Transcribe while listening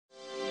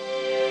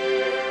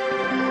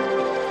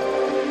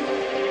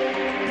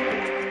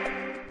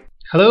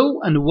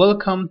Hello and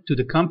welcome to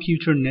the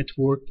Computer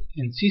Network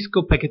and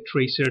Cisco Packet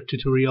Tracer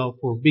tutorial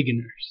for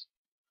beginners.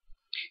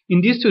 In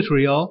this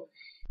tutorial,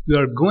 we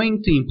are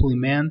going to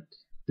implement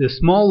the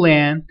small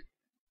LAN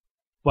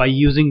by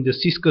using the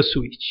Cisco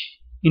switch.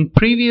 In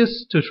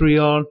previous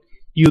tutorial,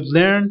 you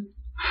learned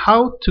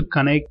how to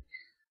connect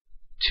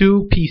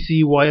two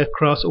PC via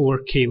crossover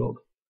cable.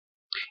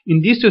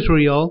 In this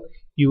tutorial,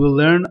 you will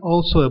learn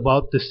also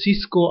about the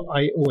Cisco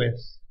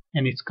IOS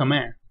and its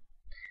command.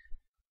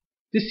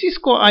 The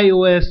Cisco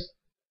IOS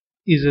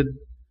is an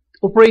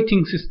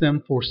operating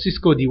system for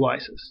Cisco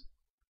devices.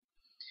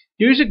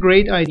 There is a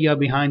great idea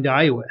behind the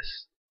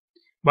iOS.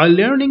 By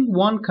learning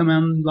one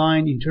command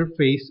line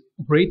interface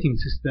operating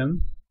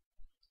system,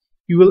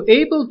 you will be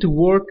able to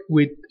work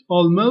with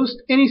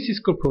almost any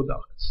Cisco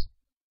products.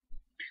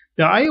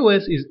 The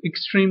iOS is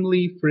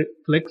extremely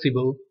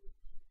flexible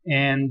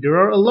and there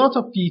are a lot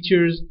of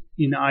features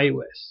in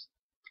iOS.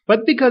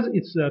 But because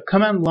it's a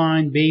command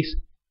line based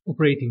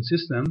operating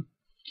system,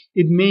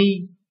 it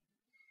may,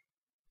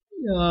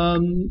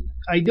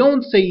 I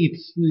don't say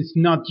it's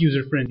not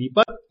user friendly,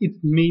 but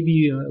it may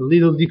be a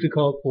little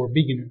difficult for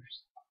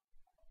beginners.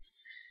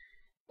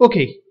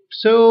 Okay,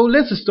 so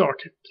let's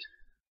start it.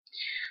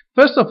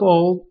 First of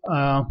all,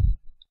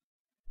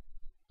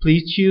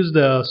 please choose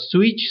the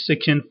switch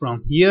section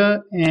from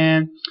here,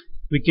 and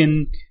we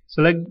can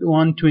select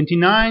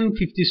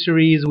 12950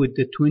 series with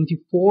the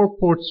 24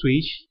 port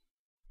switch,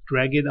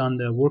 drag it on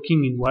the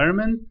working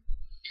environment.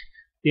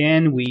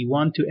 Then we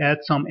want to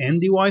add some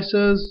end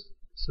devices.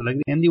 Select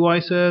the end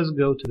devices,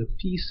 go to the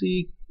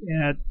PC,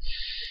 add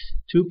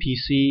 2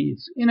 PC,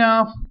 it's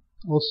enough.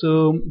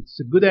 Also, it's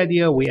a good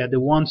idea we add the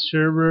one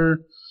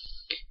server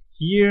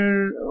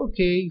here.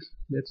 Okay,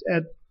 let's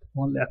add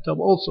one laptop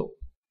also.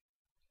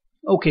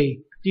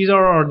 Okay, these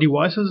are our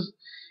devices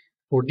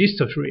for this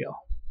tutorial.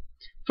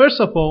 First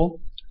of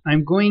all,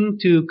 I'm going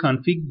to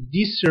configure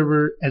this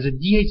server as a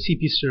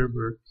DHCP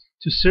server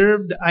to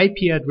serve the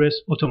IP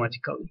address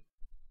automatically.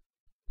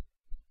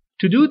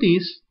 To do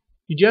this,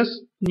 you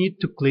just need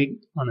to click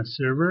on a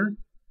server.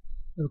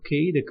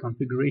 Okay, the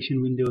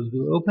configuration windows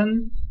will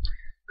open.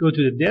 Go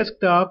to the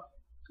desktop.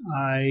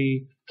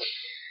 I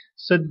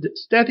set the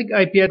static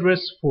IP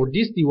address for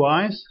this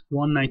device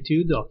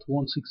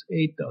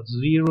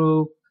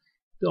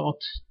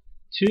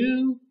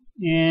 192.168.0.2,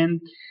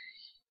 and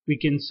we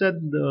can set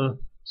the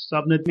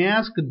subnet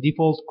mask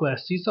default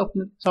class C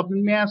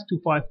subnet mask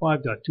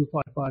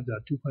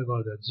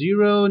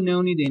 255.255.255.0.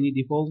 No need any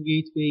default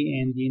gateway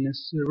and DNS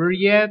server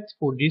yet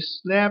for this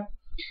lab.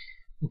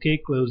 Okay,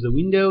 close the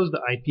windows.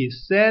 The IP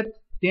is set.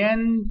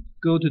 Then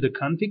go to the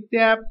config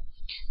tab.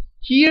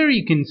 Here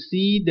you can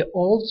see the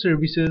all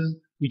services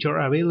which are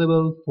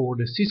available for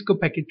the Cisco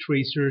Packet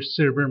Tracer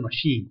server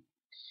machine.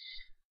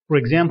 For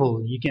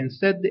example, you can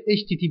set the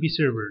HTTP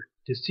server.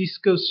 The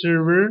Cisco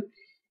server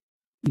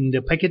in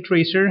the Packet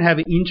Tracer have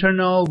an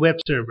internal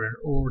web server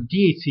or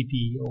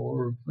DHCP,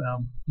 or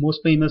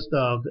most famous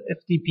of the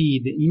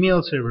FTP, the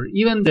email server,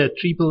 even the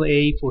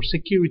AAA for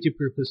security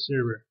purpose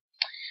server.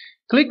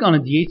 Click on a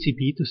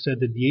DHCP to set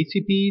the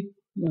DHCP.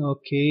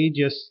 Okay,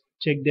 just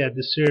check that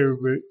the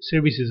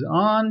service is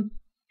on.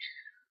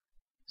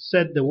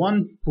 Set the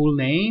one full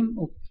name.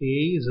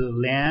 Okay, is a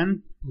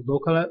LAN,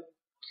 local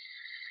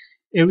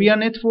area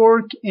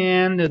network,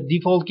 and the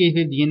default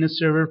gateway DNS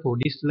server for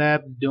this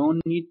lab.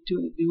 Don't need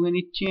to do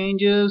any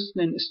changes.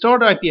 Then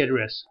start IP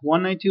address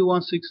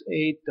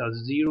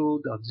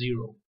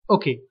 192.168.0.0.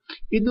 Okay,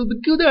 it will be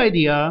a good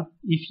idea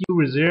if you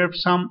reserve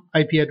some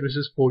IP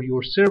addresses for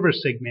your server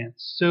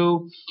segments.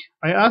 So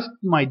I asked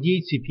my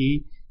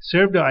DHCP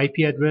serve the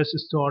IP address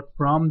start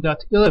from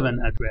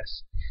 .11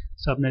 address.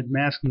 Subnet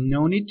mask,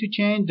 no need to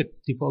change, the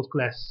default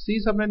class C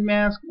subnet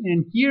mask,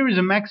 and here is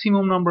a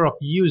maximum number of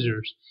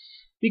users.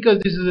 Because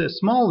this is a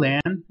small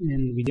LAN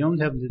and we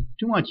don't have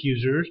too much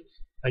users,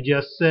 I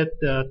just set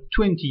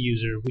 20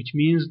 users, which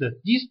means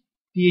that this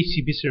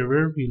DHCP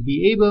server will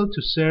be able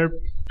to serve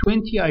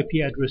 20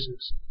 IP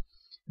addresses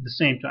at the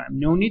same time.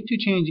 No need to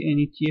change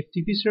any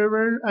TFTP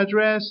server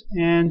address,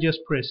 and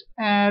just press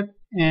add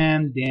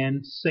and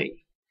then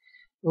save.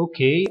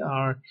 Okay,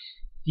 our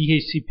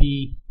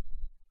DHCP,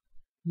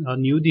 our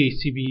new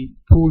DHCP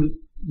pool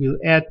will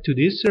add to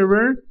this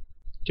server.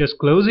 Just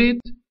close it,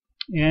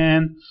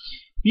 and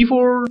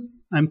before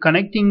I'm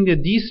connecting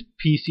these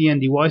PC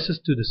and devices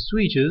to the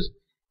switches,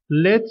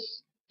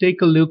 let's take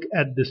a look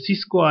at the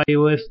Cisco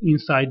IOS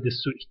inside the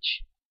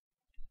switch.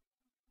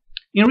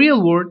 In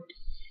real world,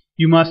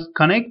 you must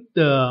connect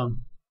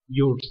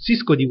your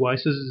Cisco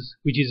devices,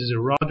 which is a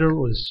router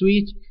or a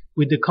switch,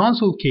 with the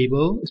console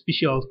cable, a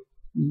special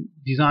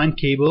design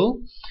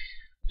cable,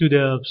 to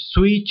the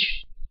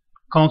switch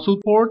console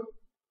port,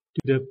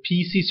 to the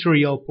PC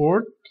serial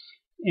port,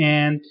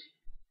 and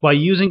by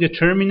using the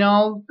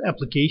terminal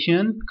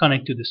application,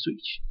 connect to the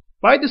switch.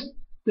 By the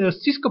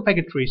Cisco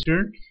Packet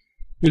Tracer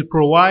will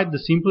provide the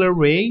simpler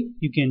way.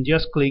 You can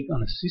just click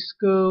on a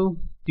Cisco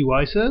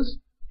devices,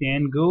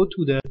 then go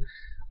to the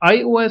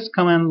iOS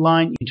command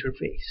line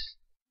interface.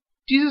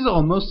 This is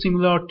almost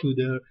similar to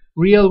the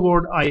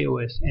real-world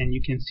IOS, and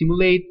you can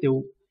simulate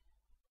the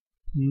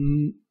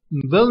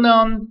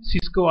well-known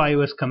Cisco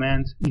IOS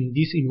commands in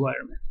this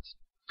environment.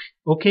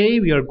 Okay,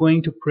 we are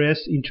going to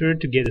press Enter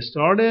to get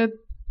started.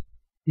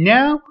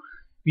 Now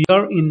we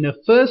are in the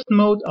first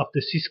mode of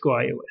the Cisco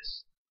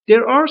IOS.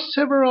 There are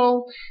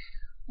several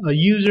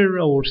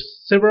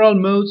several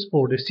modes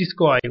for the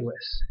Cisco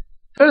IOS.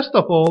 First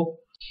of all,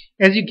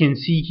 as you can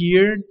see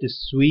here, the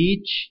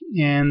switch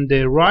and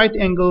the right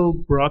angle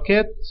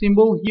bracket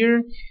symbol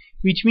here,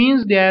 which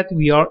means that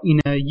we are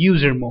in a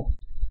user mode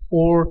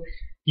or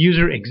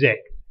user exec.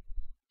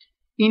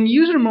 In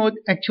user mode,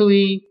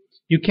 actually,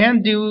 you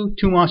can't do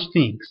too much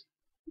things.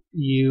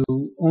 You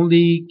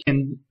only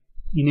can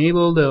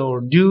enable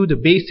or do the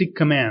basic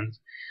commands,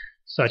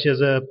 such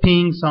as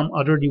ping some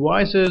other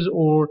devices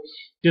or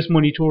just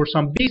monitor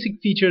some basic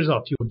features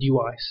of your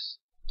device.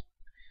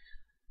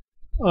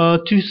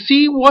 To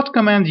see what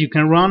commands you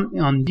can run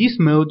on this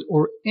mode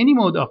or any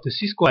mode of the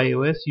Cisco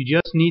IOS, you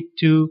just need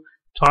to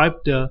type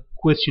the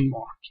question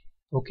mark.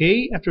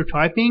 Okay, after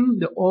typing,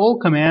 all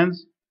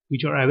commands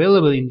which are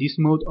available in this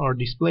mode are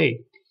displayed,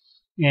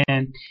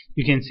 and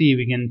you can see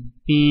we can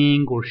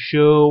ping or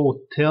show or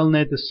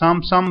telnet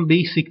some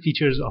basic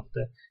features of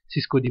the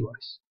Cisco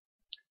device.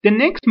 The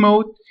next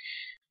mode,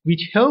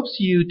 which helps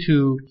you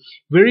to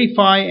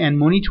verify and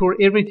monitor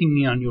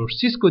everything on your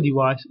Cisco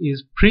device,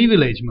 is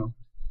privilege mode.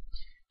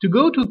 To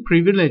go to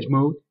privilege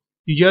mode,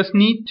 you just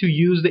need to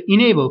use the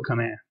enable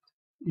command,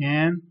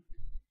 and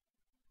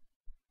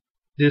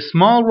the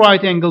small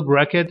right angle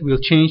bracket will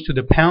change to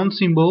the pound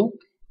symbol,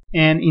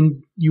 and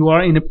you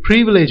are in a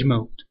privilege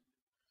mode.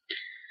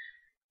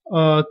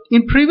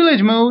 In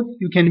privilege mode,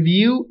 you can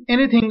view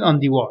anything on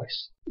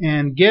device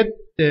and get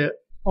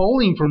all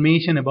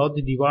information about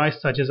the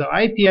device, such as the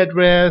IP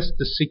address,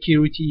 the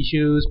security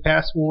issues,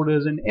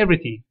 passwords, and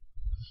everything.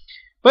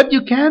 But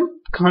you can't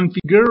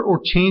configure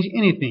or change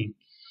anything.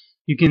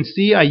 You can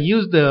see I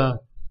use the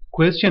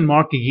question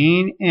mark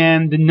again,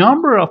 and the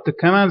number of the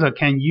commands I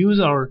can use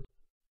are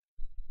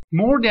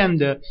more than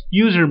the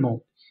user mode.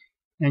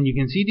 And you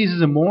can see this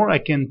is a more. I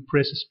can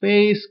press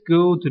space,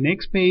 go to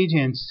next page,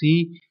 and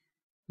see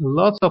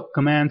lots of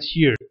commands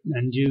here,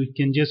 and you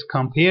can just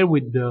compare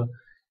with the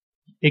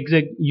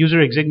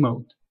user exec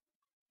mode.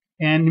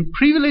 And in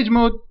privilege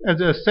mode,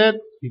 as I said,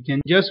 you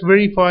can just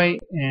verify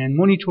and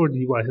monitor the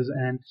devices,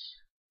 and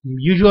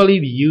usually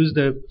we use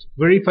the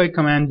verify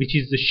command, which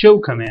is the show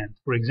command.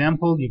 For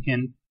example, you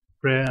can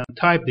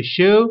type the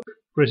show,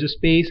 press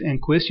space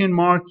and question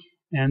mark,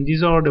 and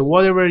these are the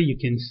whatever you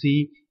can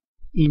see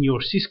in your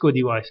Cisco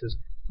devices.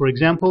 For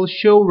example,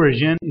 show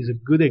version is a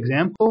good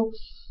example.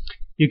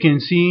 You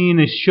can see in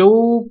a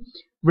show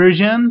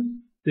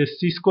version, the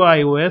Cisco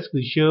IOS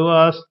will show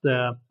us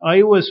the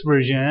iOS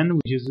version,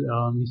 which is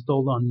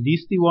installed on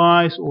this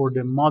device, or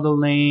the model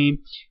name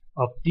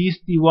of this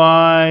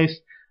device,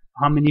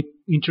 how many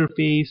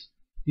interface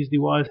this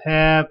device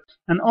have,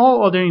 and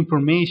all other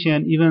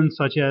information, even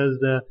such as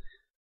the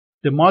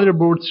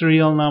motherboard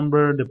serial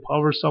number, the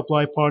power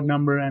supply part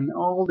number, and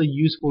all the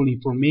useful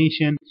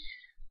information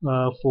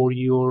for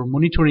your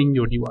monitoring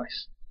your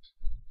device.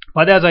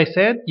 But as I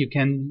said, you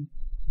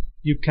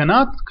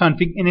cannot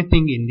configure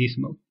anything in this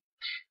mode.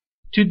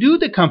 To do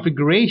the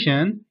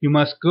configuration, you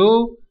must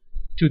go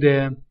to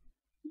the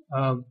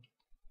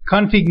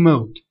config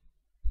mode.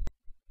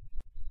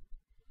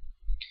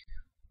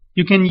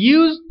 You can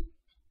use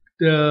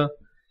the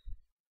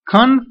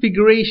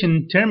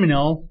configuration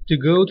terminal to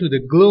go to the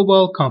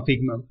global config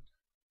mode.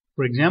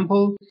 For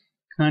example,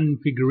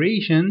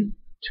 configuration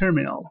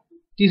terminal.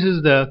 This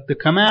is the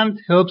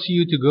command helps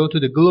you to go to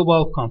the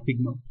global config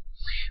mode.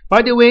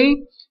 By the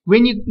way,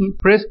 when you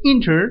press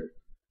enter,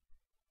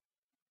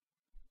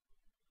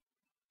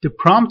 the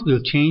prompt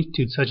will change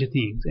to such a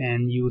thing,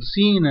 and you will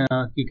see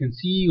you can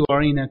see you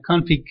are in a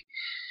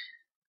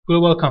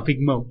global config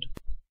mode.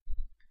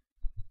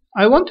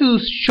 I want to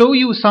show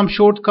you some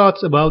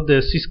shortcuts about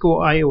the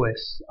Cisco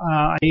IOS.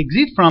 I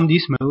exit from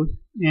this mode,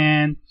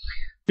 and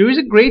there is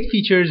a great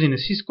features in the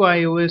Cisco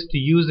IOS to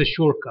use the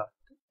shortcut.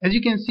 As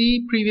you can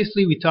see,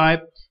 previously we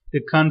typed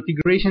the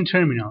configuration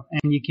terminal,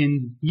 and you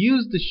can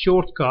use the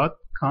shortcut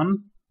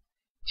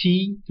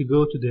T to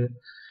go to the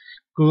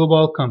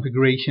global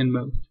configuration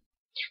mode.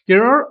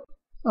 There are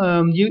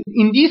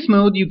in this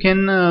mode you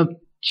can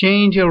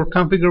change or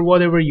configure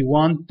whatever you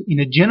want in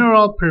a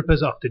general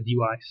purpose of the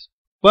device.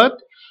 But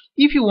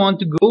if you want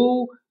to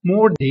go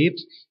more depth,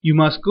 you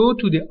must go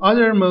to the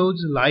other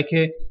modes like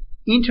a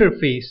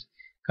interface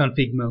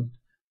config mode.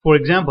 For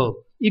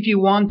example, if you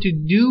want to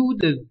do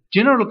the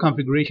general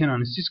configuration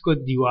on a Cisco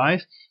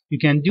device, you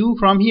can do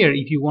from here.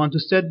 If you want to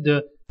set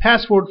the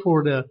password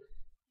for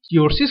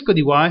your Cisco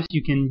device,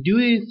 you can do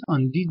it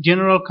on the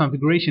general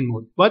configuration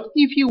mode. But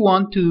if you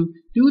want to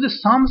do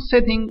some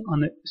setting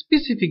on a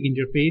specific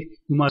interface,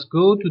 you must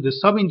go to the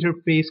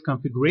sub-interface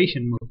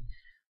configuration mode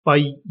by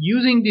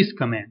using this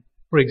command.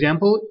 For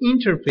example,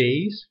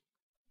 interface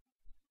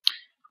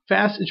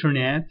fast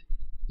Ethernet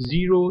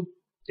 0-1,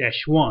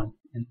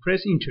 and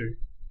press enter.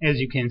 As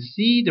you can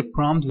see, the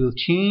prompt will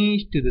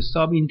change to the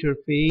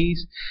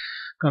sub-interface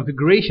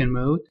configuration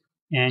mode,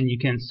 and you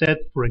can set,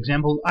 for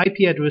example,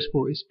 IP address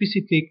for a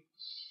specific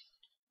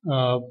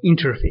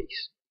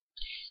interface.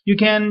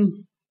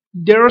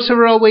 There are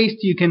several ways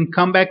you can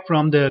come back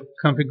from the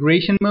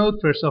configuration mode.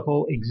 First of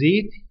all,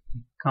 exit,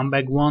 come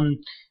back one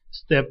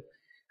step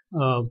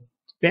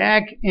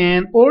back,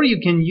 or you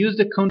can use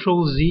the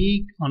Control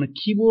Z on a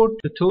keyboard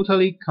to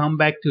totally come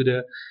back to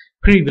the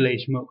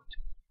privilege mode.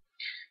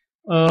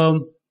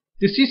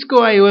 The Cisco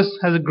IOS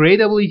has a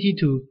great ability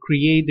to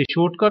create the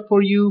shortcut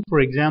for you. For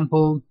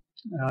example,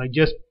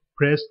 just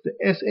press the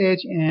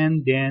SH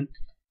and then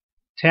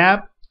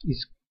tab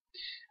is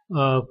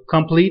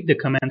complete the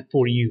command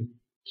for you.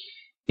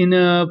 In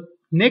a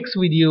next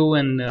video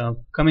and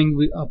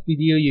coming up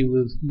video, you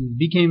will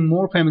become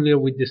more familiar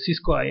with the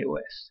Cisco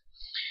IOS.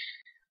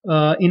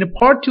 In a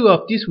part 2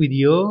 of this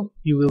video,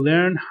 you will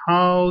learn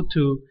how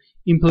to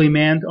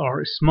implement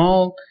our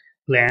small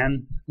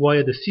LAN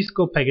via the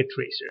Cisco Packet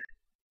Tracer.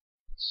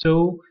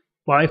 So,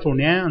 bye for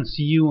now and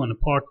see you on a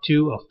part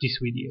 2 of this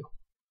video.